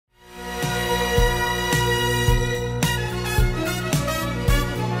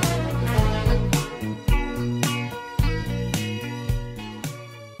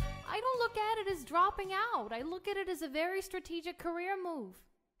out. I look at it as a very strategic career move.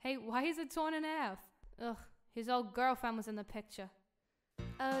 Hey, why is it torn in half? Ugh, his old girlfriend was in the picture.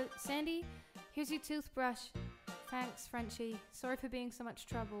 Sandy, here's your toothbrush. Thanks, Frenchie. Sorry for being so much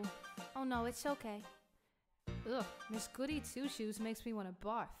trouble. Oh no, it's okay. Ugh, Miss Goody Two-Shoes makes me want to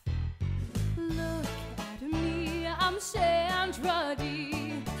barf. Look at me, I'm Sandra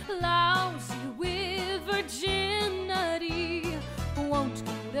Dee, lousy with virginity. Won't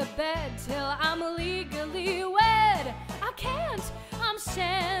go to bed till I'm legally wed. I can't, I'm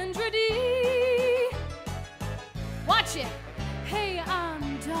Sandra Dee. Watch it. Hey,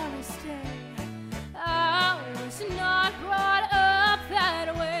 I'm Doris Day. I was not brought up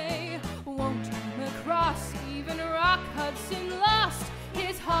that way. Won't come across even Rock Hudson lost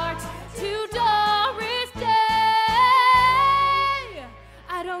his heart to Doris Day.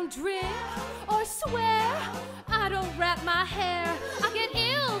 I don't drink or swear. I don't wrap my hair. I get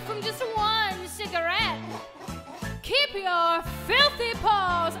ill from just one cigarette. Keep your filthy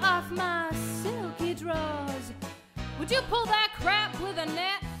paws off my silky drawers. Would you pull that crap with a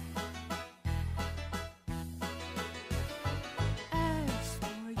net? As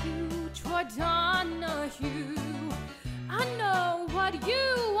for you, Jordana Hugh, I know what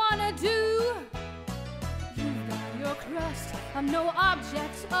you wanna do. You've got your crust, I'm no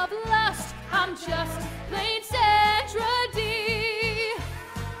object of lust. I'm just plain Sandra Dee.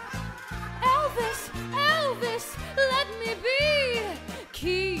 Elvis, Elvis, let me be.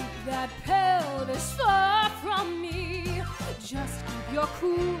 Keep that pelvis far from me. Just keep your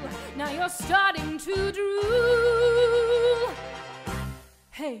cool, now you're starting to drool.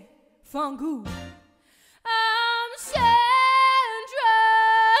 Hey, Fangu, I'm Sandra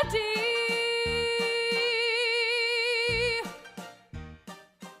Dee.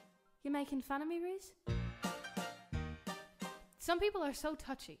 You making fun of me, Reese? Some people are so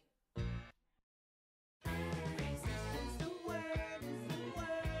touchy.